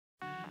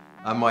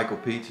I'm Michael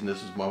Peets, and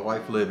this is my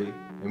wife Libby,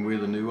 and we're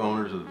the new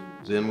owners of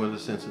Zen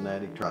Windows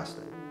Cincinnati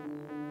Tri-State.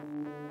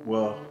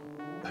 Well,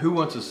 who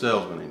wants a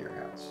salesman in your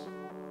house?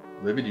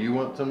 Libby, do you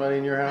want somebody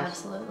in your house?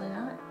 Absolutely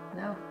not,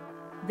 no.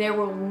 There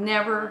will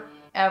never,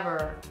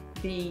 ever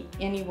be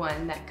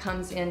anyone that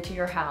comes into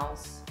your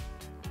house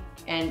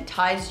and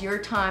ties your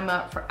time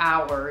up for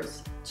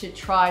hours to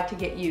try to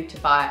get you to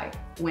buy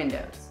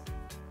windows.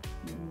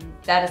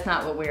 That is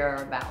not what we are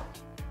about.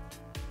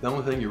 The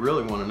only thing you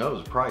really want to know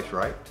is the price,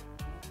 right?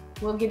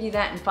 We'll give you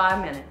that in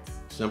 5 minutes.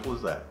 Simple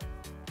as that.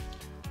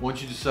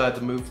 Once you decide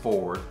to move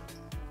forward,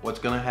 what's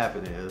going to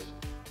happen is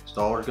the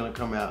installer's going to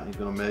come out and he's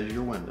going to measure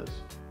your windows.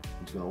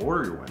 He's going to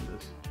order your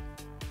windows.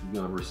 He's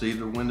going to receive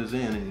the windows in,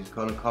 and he's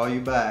going to call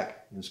you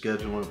back and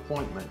schedule an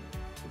appointment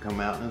to come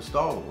out and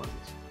install the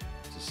windows.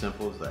 It's as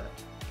simple as that.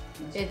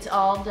 It's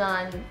all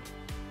done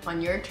on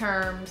your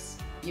terms.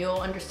 You'll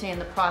understand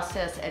the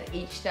process at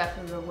each step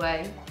of the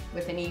way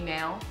with an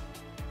email,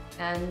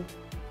 and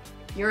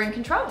you're in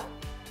control.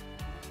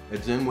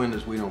 At Zen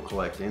Windows, we don't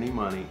collect any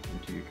money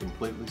until you're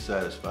completely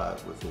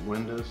satisfied with the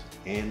windows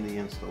and the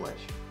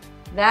installation.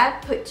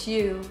 That puts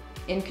you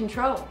in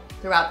control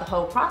throughout the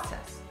whole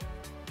process.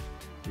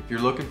 If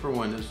you're looking for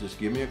windows, just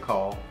give me a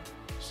call,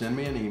 send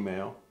me an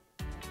email,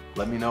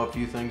 let me know a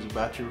few things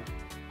about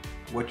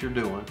what you're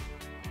doing,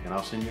 and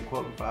I'll send you a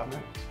quote in 5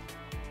 minutes.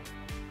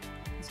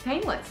 It's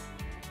painless.